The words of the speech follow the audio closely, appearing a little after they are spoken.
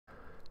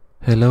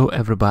Hello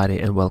everybody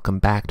and welcome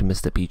back to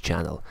Mr. P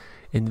channel.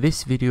 In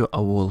this video I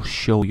will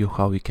show you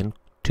how you can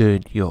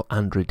turn your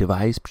Android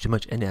device, pretty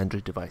much any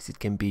Android device. It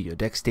can be your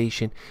DeX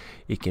station,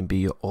 it can be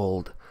your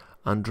old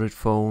Android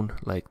phone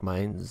like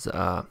mine's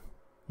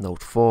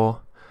Note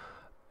 4,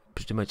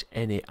 pretty much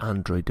any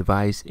Android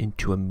device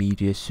into a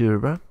media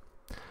server.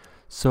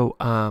 So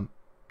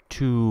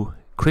to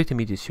create a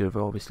media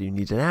server, obviously you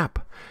need an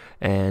app,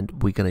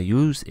 and we're gonna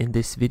use in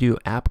this video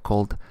app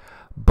called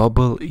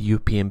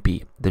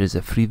BubbleUPnP. There is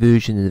a free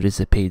version and there is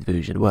a paid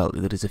version. Well,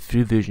 there is a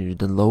free version you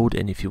download,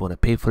 and if you want to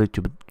pay for it,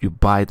 you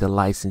buy the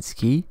license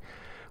key,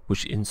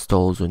 which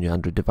installs on your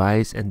Android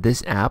device, and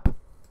this app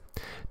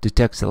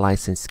detects the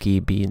license key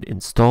being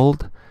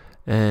installed,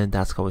 and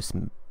that's how it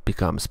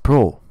becomes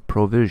pro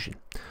version.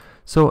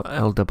 So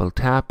I'll double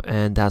tap,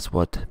 and that's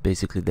what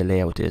basically the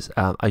layout is.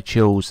 I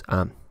chose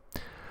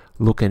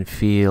look and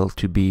feel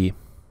to be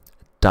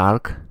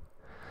dark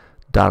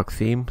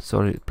theme.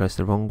 Sorry, pressed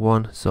the wrong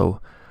one.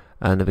 So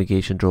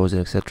navigation, drawers,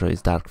 and etc.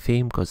 is dark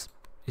theme because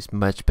it's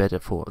much better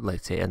for,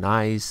 let's say, an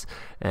eyes.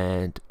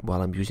 And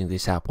while I'm using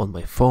this app on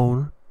my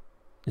phone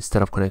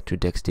instead of connecting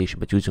to DeX station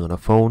but using on a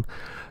phone,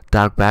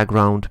 dark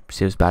background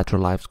saves battery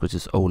life because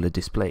it's OLED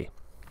display.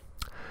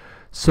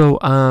 So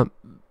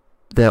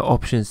the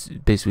options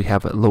basically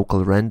have a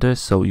local render,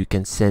 so you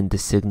can send the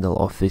signal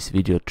of this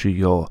video to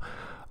your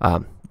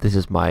this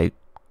is my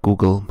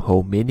Google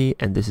Home Mini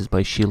and this is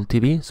my Shield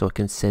TV, so I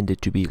can send it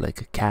to be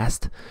like a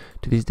cast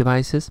to these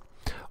devices,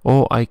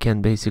 or I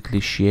can basically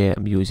share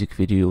music,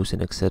 videos,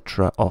 and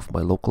etc. off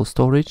my local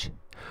storage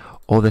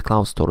or the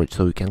cloud storage.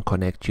 So you can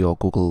connect your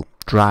Google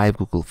Drive,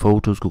 Google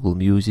Photos, Google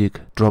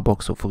Music,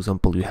 Dropbox. So for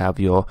example, you have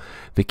your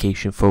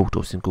vacation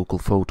photos in Google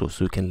Photos,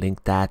 so you can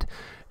link that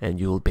and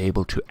you will be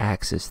able to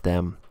access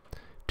them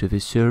to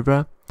this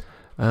server.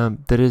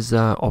 There is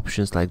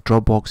options like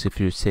Dropbox. If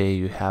you say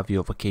you have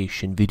your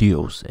vacation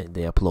videos and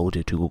they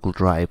uploaded to Google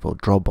Drive or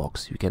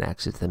Dropbox, you can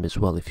access them as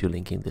well if you're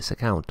linking this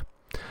account.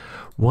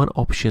 One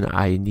option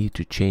I need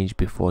to change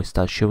before I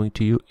start showing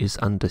to you is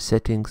under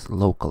settings,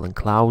 local and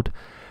cloud,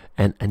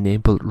 and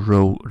enable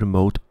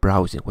remote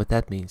browsing. What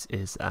that means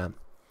is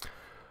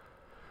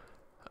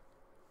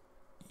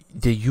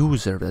the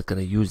user that's going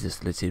to use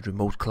this, let's say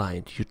remote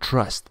client, you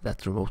trust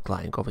that remote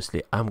client.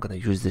 Obviously I'm going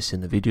to use this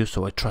in the video,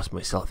 so I trust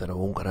myself that I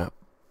won't gonna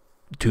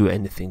do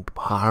anything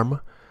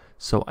harm.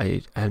 So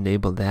I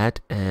enable that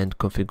and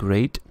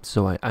configure it,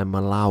 so I'm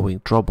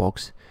allowing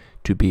Dropbox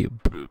to be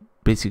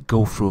basically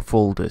go through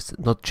folders,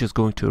 not just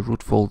going to a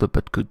root folder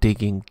but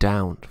digging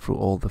down through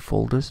all the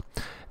folders,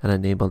 and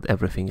enabled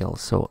everything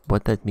else. So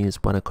what that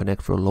means, when I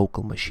connect through a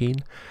local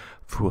machine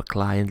through a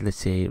client, let's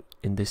say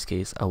in this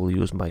case I will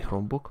use my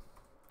Chromebook,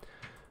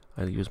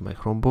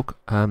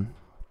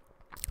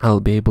 I'll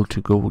be able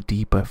to go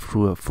deeper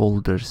through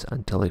folders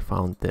until I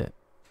found the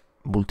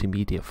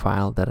multimedia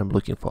file that I'm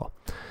looking for.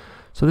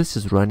 So this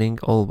is running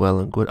all well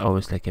and good.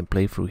 Obviously I can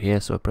play through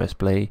here, so I press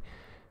play.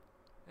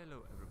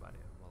 Hello everybody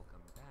and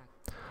welcome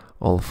back.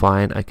 All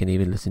fine. I can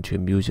even listen to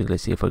music.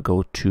 Let's see if I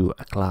go to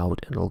a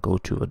cloud and I'll go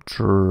to a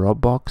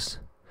Dropbox.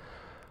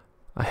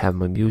 I have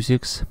my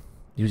music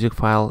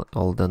file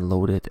all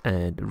downloaded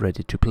and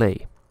ready to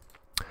play.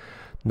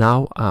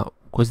 Now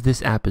because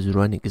this app is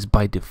running, is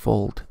by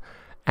default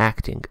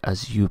acting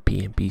as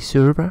UPnP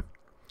server.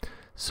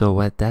 So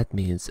what that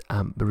means,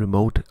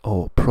 remote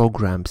or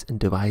programs and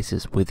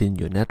devices within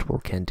your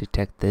network can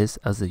detect this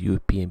as a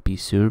UPnP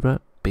server,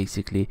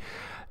 basically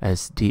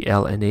as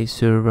DLNA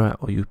server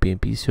or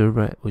UPnP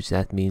server, which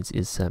that means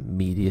is a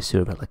media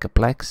server like a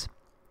Plex.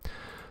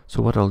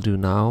 So what I'll do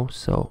now,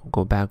 so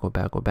go back,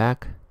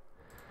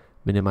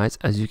 minimize.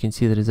 As you can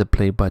see, there is a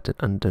play button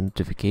under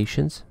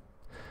notifications.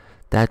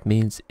 That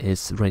means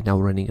it's right now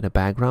running in the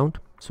background.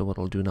 So what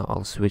I'll do now,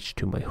 I'll switch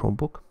to my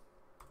Chromebook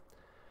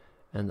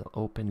and I'll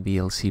open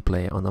VLC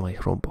Player on my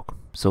Chromebook.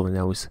 So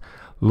now it's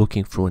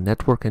looking through a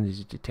network and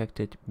it's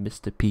detected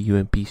Mr. P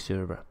UMP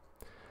server.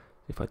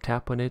 If I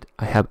tap on it,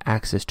 I have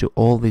access to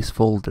all these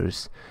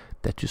folders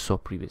that you saw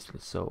previously.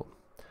 So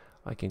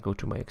I can go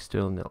to my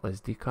external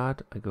SD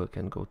card, I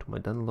can go to my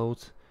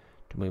downloads,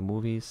 to my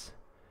movies,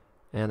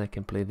 and I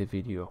can play the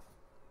video.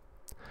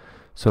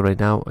 So right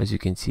now, as you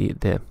can see,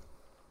 the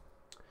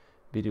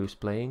video is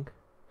playing,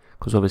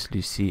 because obviously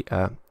you see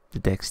the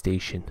DeX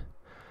station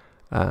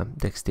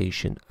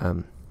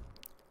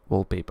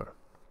wallpaper,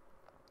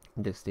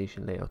 DeX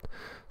station layout.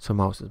 So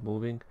mouse is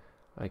moving.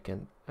 I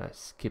can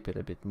skip it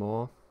a bit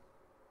more.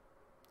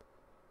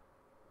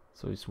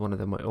 So it's one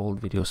of my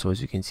old videos. So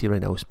as you can see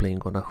right now, it's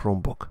playing on a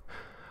Chromebook.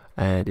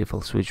 And if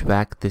I'll switch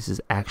back, this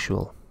is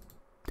actual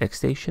DeX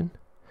station,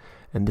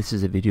 and this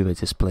is a video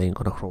that's just playing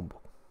on a Chromebook.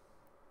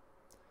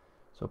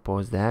 So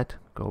pause that,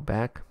 go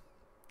back.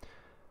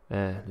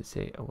 Let's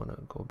say I want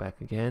to go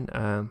back again.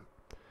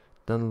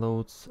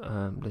 Downloads,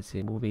 let's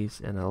say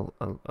movies, and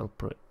I'll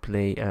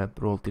play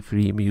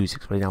royalty-free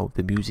music. Right now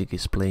the music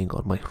is playing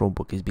on my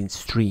Chromebook. It's been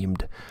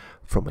streamed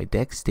from my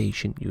DeX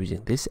station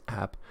using this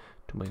app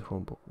to my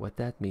Chromebook. What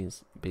that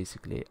means,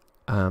 basically,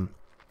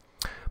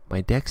 my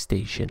DeX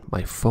station,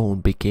 my phone,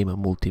 became a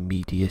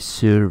multimedia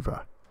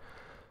server.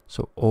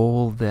 So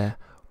all the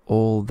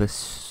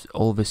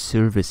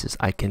services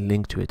I can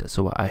link to it.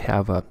 So I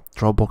have a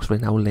Dropbox right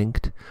now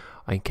linked.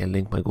 I can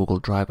link my Google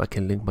Drive. I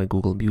can link my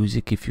Google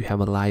Music if you have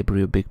a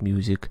library of big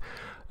music.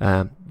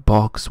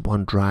 Box,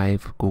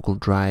 OneDrive, Google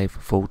Drive,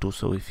 Photos.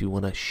 So if you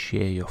want to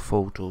share your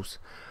photos,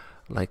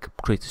 like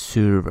create a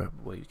server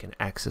where you can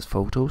access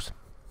photos,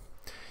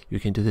 you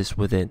can do this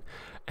within.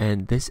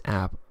 And this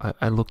app,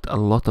 I looked a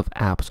lot of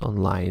apps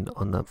online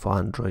on for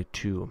Android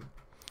too.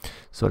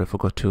 Sorry, I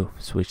forgot to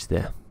switch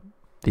the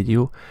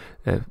video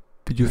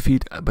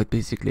feed. But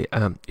basically,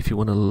 if you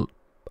want to,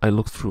 I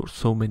looked through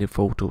so many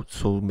photos,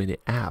 so many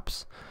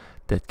apps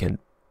that can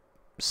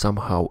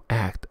somehow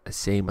act the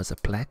same as a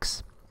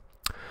Plex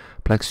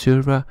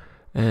server.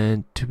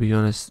 And to be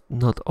honest,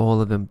 not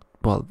all of them.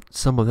 Well,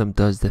 some of them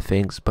does the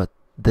things, but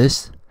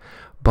this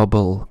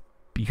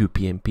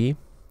BubbleUPnP,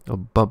 or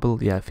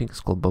Bubble, yeah, I think it's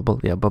called Bubble,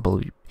 yeah,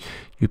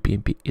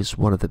 BubbleUPnP is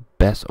one of the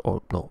best,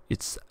 or no,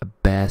 it's a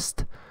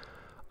best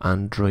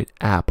Android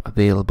app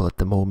available at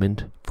the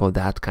moment for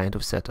that kind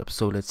of setup.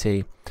 So let's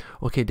say,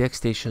 okay, DeX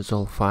Station is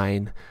all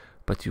fine,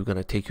 but you're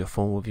gonna take your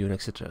phone with you and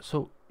etc.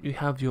 So you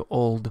have your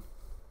old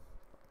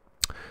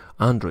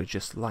Android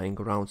just lying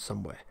around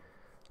somewhere.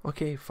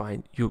 Okay,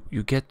 fine. You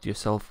get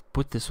yourself,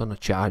 put this on a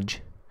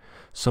charge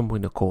somewhere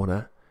in the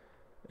corner,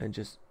 and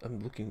just, I'm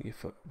looking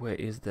if where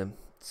is the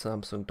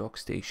Samsung dock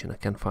station. I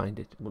can find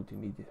it.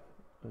 Multimedia.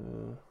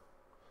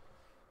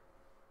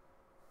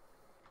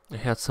 I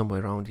had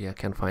somewhere around here. I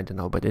can't find it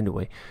now. But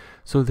anyway,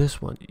 so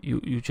this one,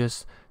 you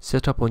just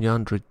set up on your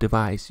Android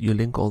device. You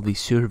link all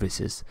these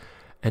services,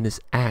 and it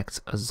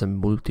acts as a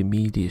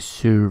multimedia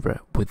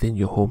server within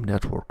your home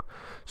network.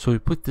 So you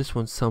put this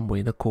one somewhere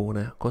in a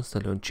corner,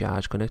 constantly on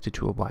charge, connected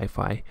to a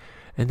Wi-Fi,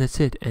 and that's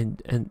it.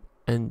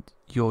 And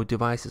your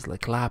devices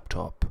like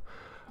laptop,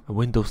 a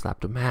Windows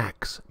laptop,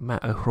 Macs,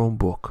 a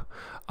Chromebook,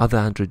 other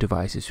Android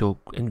devices, your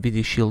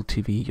NVIDIA Shield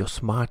TV, your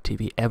smart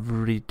TV,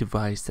 every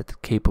device that's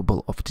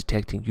capable of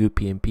detecting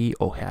UPnP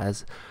or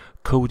has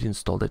Kodi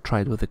installed. I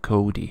tried with the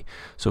Kodi,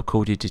 so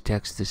Kodi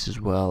detects this as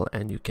well,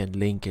 and you can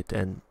link it,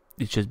 and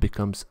it just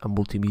becomes a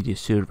multimedia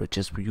server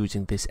just for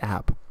using this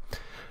app.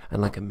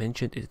 And like I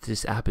mentioned,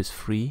 this app is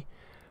free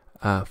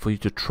for you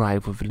to try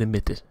with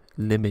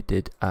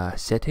limited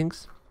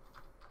settings.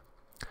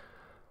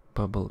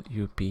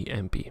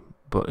 BubbleUPnP,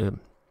 but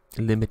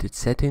limited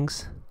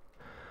settings.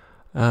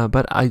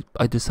 But I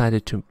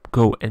decided to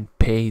go and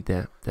pay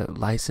the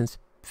license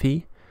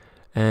fee,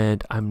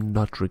 and I'm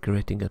not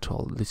regretting at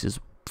all. This is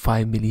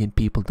 5 million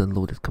people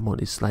downloaded. Come on,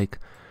 it's like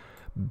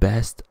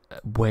best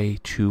way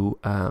to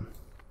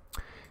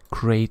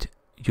create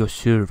your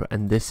server.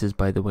 And this is,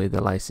 by the way,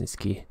 the license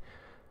key.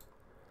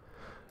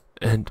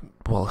 And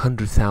well,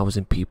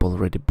 100,000 people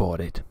already bought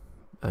it.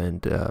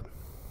 And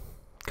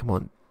come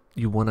on,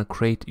 you wanna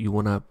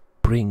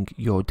bring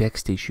your DeX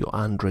Station, your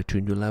Android to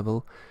a new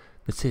level.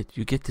 That's it.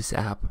 You get this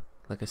app.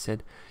 Like I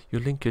said, you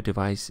link your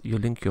device, you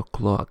link your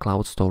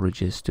cloud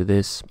storages to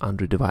this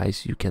Android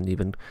device. You can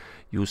even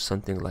use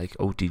something like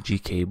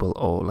OTG cable,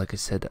 or like I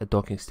said, a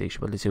docking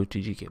station, but let's say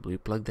OTG cable. You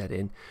plug that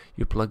in,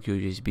 you plug your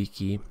USB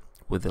key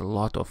with a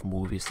lot of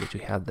movies that you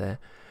have there,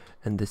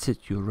 and that's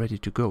it. You're ready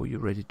to go. You're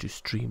ready to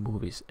stream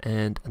movies.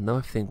 And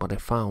another thing, what I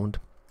found,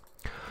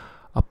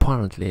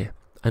 apparently,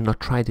 I've not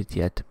tried it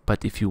yet,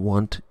 but if you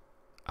want,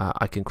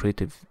 I can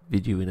create a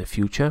video in the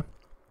future.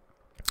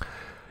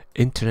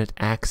 Internet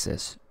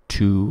access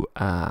to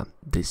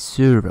the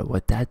server.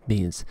 What that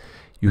means,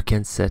 you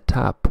can set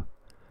up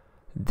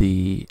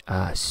the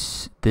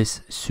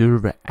this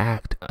server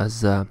act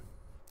as a,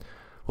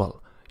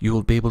 well, you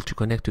will be able to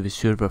connect to the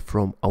server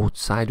from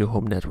outside your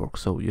home network.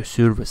 So your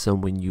server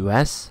somewhere in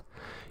US,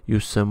 you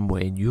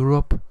somewhere in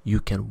Europe, you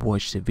can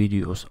watch the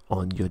videos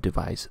on your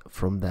device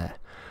from there.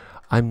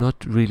 I'm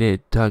not really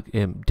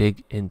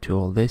dig into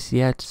all this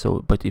yet,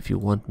 so but if you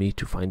want me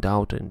to find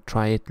out and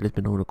try it, let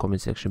me know in the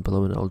comment section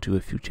below, and I'll do a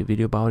future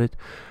video about it.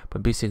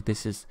 But basically,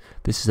 this is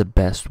the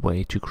best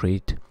way to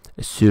create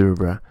a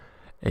server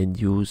and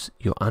use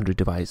your Android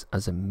device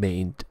as a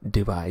main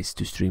device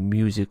to stream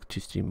music, to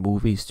stream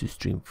movies, to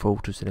stream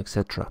photos, and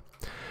etc.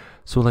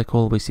 So like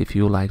always, if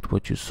you liked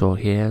what you saw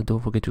here, don't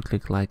forget to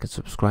click like and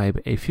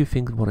subscribe. If you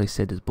think what I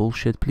said is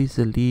bullshit, please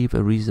leave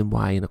a reason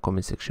why in the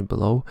comment section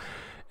below.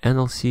 And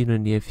I'll see you in the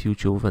near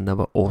future with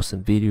another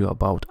awesome video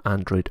about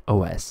Android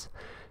OS.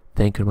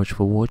 Thank you very much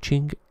for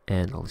watching,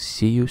 and I'll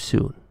see you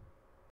soon.